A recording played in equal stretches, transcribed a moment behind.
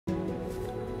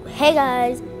Hey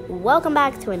guys, welcome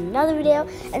back to another video,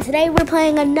 and today we're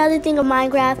playing another thing of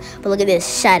Minecraft. But look at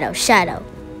this, shadow.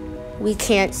 We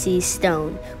can't see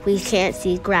stone, we can't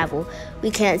see gravel, we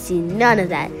can't see none of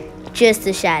that, just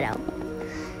the shadow.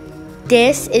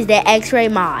 This is the X-ray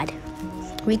mod.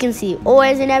 We can see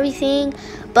ores and everything,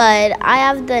 but I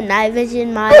have the night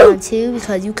vision mod on too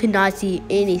because you cannot see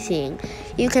anything.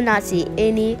 You cannot see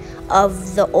any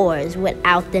of the ores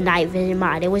without the night vision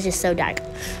mod. It was just so dark.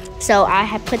 So I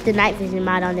have put the night vision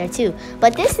mod on there too.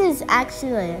 But this is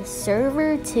actually a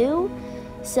server too.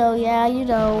 So yeah, you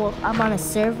know, I'm on a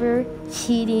server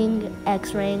cheating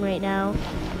X-raying right now.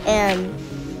 And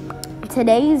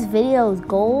today's video's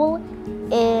goal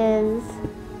is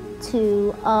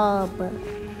to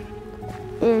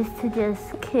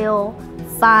just kill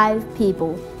 5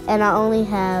 people. And I only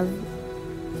have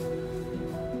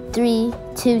 2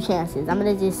 chances. I'm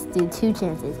gonna just do 2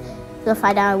 chances. So if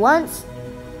I die once,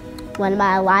 one of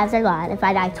my lives are gone. If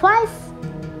I die twice,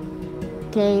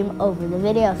 game over. The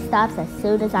video stops as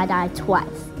soon as I die twice.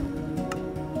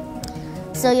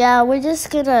 So yeah, we're just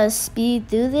gonna speed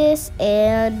through this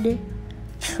and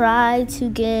try to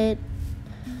get...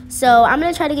 So I'm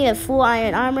gonna try to get full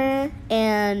iron armor,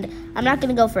 and I'm not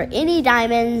gonna go for any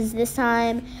diamonds this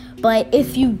time. But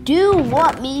if you do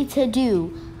want me to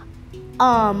do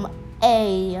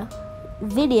a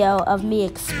video of me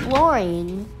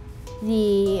exploring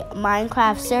the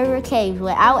Minecraft server caves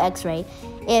without X-ray,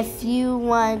 if you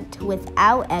want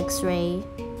without X-ray,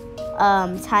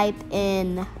 type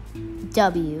in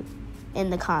W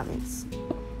in the comments.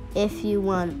 If you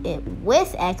want it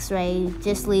with X-ray,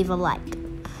 just leave a like.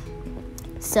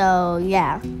 So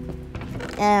yeah,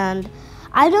 and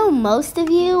I know most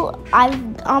of you,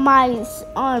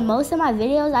 on most of my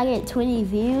videos I get 20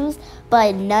 views,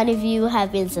 but none of you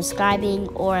have been subscribing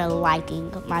or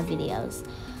liking my videos.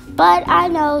 But I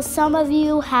know some of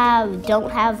you don't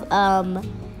have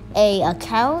a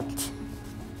account,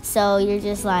 so you're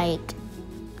just like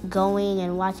going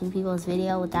and watching people's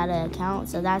video without an account,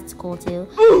 so that's cool too.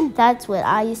 That's what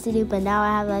I used to do, but now I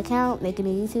have an account, making a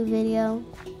YouTube video,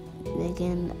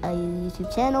 making a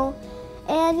YouTube channel,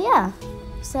 and yeah.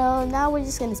 So now we're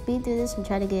just gonna speed through this and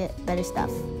try to get better stuff.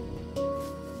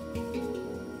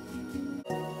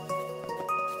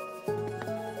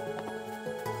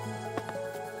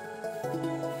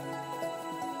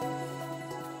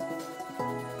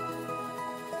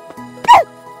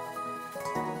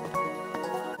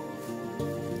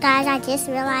 Guys, I just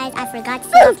realized I forgot to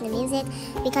turn off the music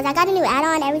because I got a new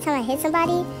add-on. Every time I hit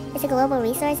somebody, it's a global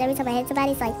resource. Every time I hit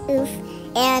somebody, it's like oof.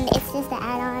 And it's just an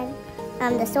add-on.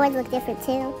 The swords look different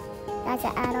too. That's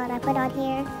an add-on I put on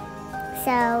here.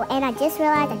 So, and I just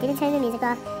realized I didn't turn the music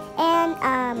off. And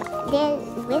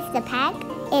then with the pack,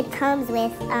 it comes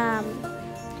with a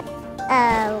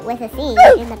theme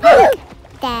in the pack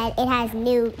that it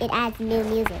adds new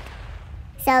music.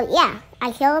 So yeah,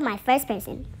 I killed my first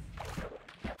person.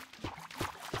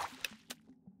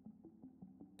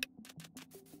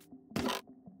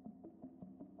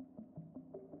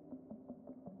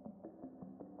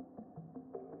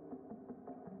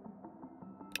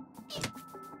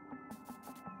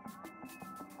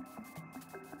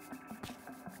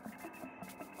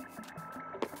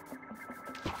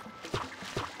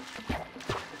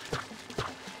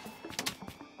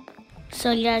 So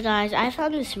yeah guys, I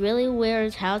found this really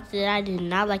weird house that I did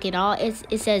not like at all.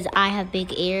 It says I have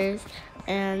big ears,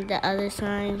 and the other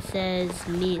sign says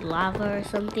meet lava or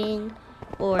something,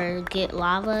 or get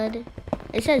lavaed.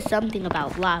 It says something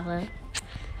about lava.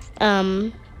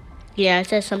 Yeah, it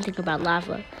says something about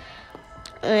lava.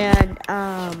 And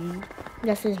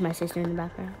this is my sister in the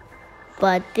background.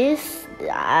 But this,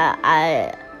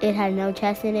 it had no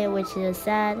chest in it, which is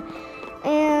sad.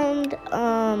 And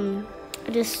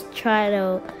I just try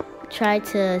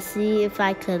to see if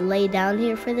I could lay down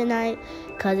here for the night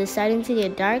because it's starting to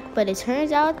get dark, but it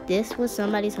turns out this was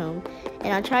somebody's home.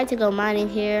 And I tried to go mining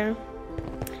here,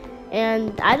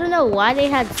 and I don't know why they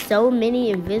had so many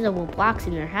invisible blocks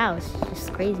in their house. It's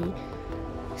just crazy.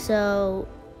 So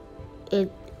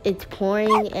it's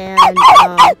pouring, and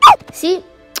see,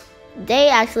 they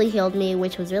actually healed me,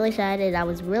 which was really sad, and I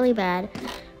was really bad.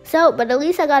 So, but at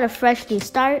least I got a fresh new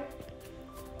start.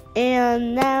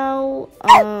 And now,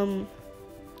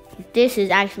 this is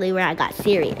actually where I got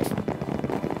serious.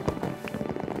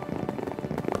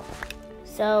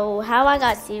 So, how I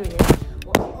got serious?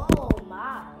 Oh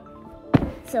my.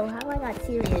 So, how I got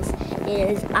serious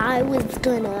is I was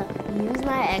gonna use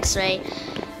my X-ray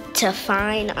to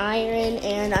find iron,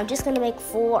 and I'm just gonna make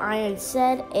full iron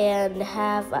set and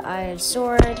have an iron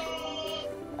sword.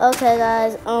 Okay,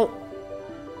 guys. Oh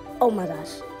my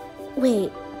gosh.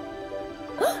 Wait.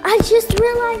 I just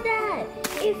realized that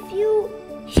if you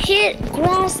hit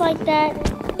grass like that,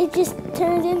 it just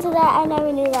turns into that. I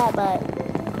never knew that, but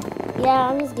yeah,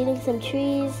 I'm just getting some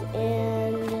trees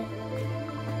and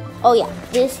oh yeah,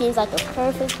 this seems like a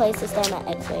perfect place to start my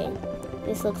X-ray.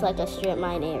 This looks like a strip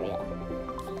mine area.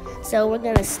 So we're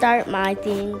gonna start my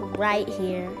thing right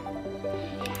here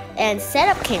and set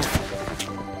up camp.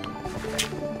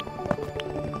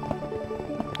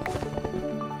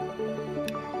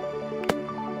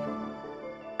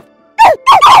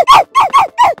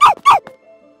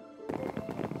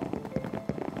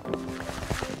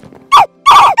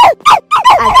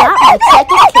 I got my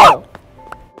second kill.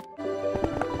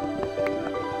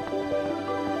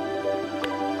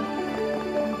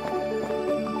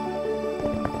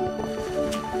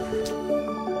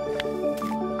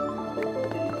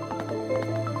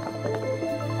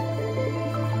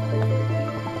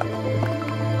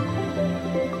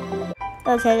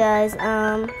 Okay guys,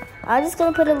 I'm just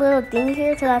gonna put a little thing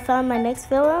here till I found my next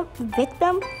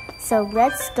victim. So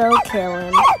let's go kill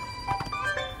him.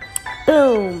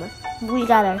 Boom! We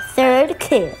got our third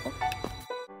kill.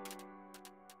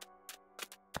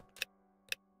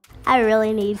 I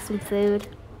really need some food.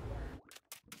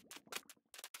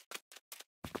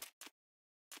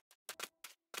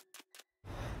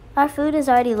 Our food is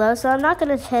already low, so I'm not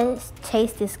gonna chase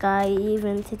this guy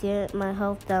even to get my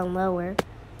health down lower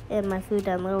and my food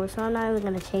down lower, so I'm not even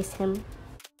gonna chase him.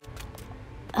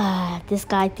 This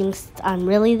guy thinks I'm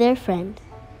really their friend.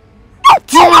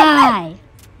 Die!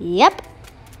 Yep,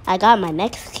 I got my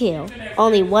next kill.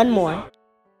 Only one more.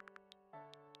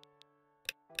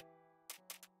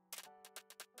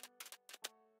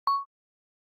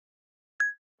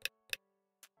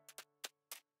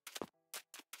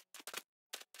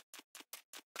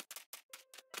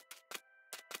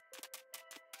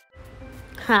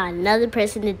 Another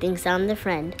person that thinks I'm the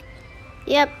friend.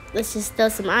 Yep, let's just throw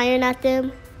some iron at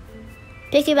them.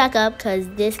 Pick it back up, because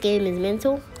this game is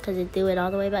mental, because it threw it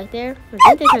all the way back there. I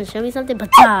think they're trying to show me something,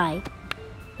 but die.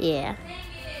 Yeah.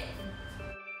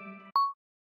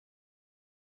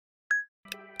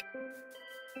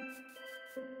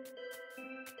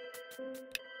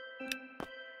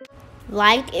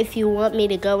 Like if you want me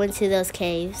to go into those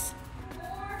caves.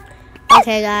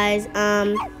 Okay guys,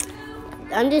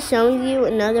 I'm just showing you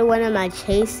another one of my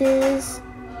chases.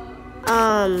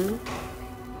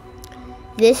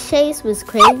 This chase was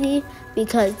crazy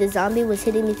because the zombie was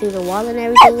hitting me through the wall and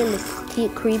everything, and the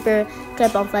creeper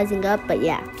kept on flashing up, but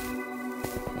yeah.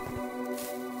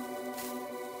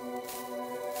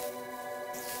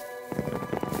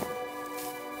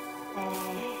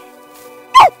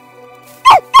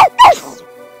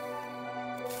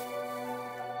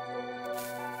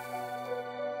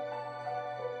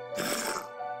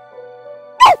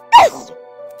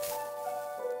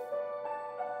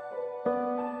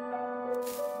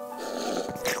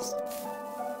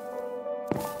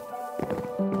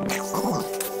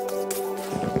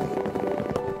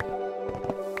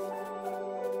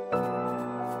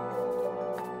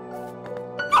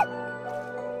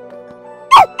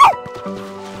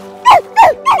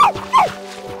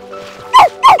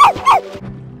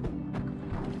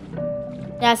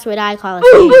 That's what I call a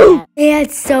scary cat. They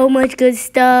had so much good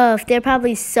stuff. They're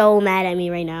probably so mad at me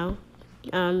right now.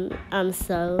 I'm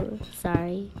so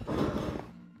sorry.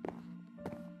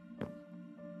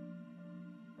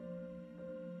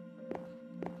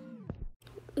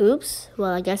 Oops.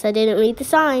 Well, I guess I didn't read the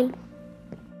sign.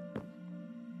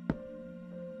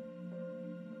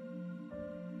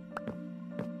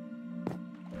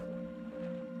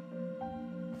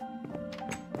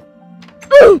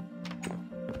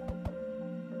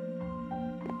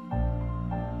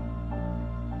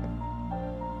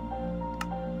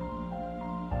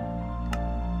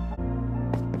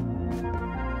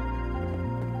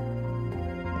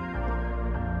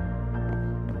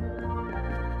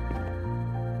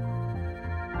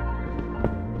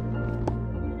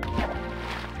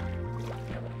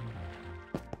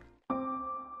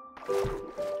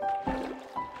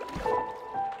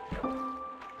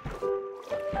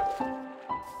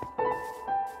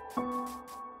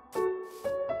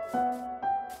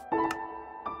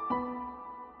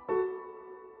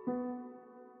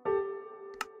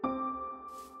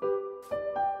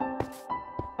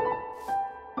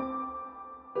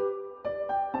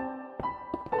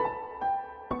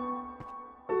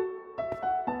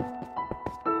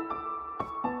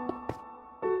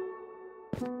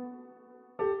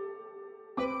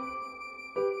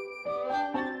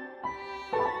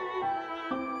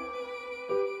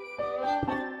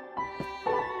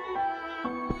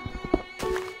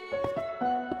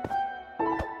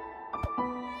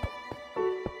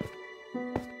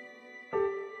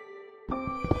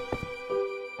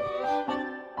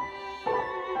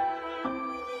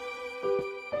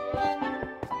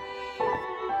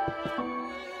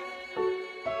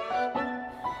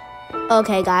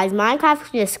 Okay, guys,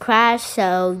 Minecraft just crashed,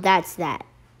 so that's that.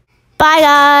 Bye,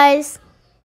 guys!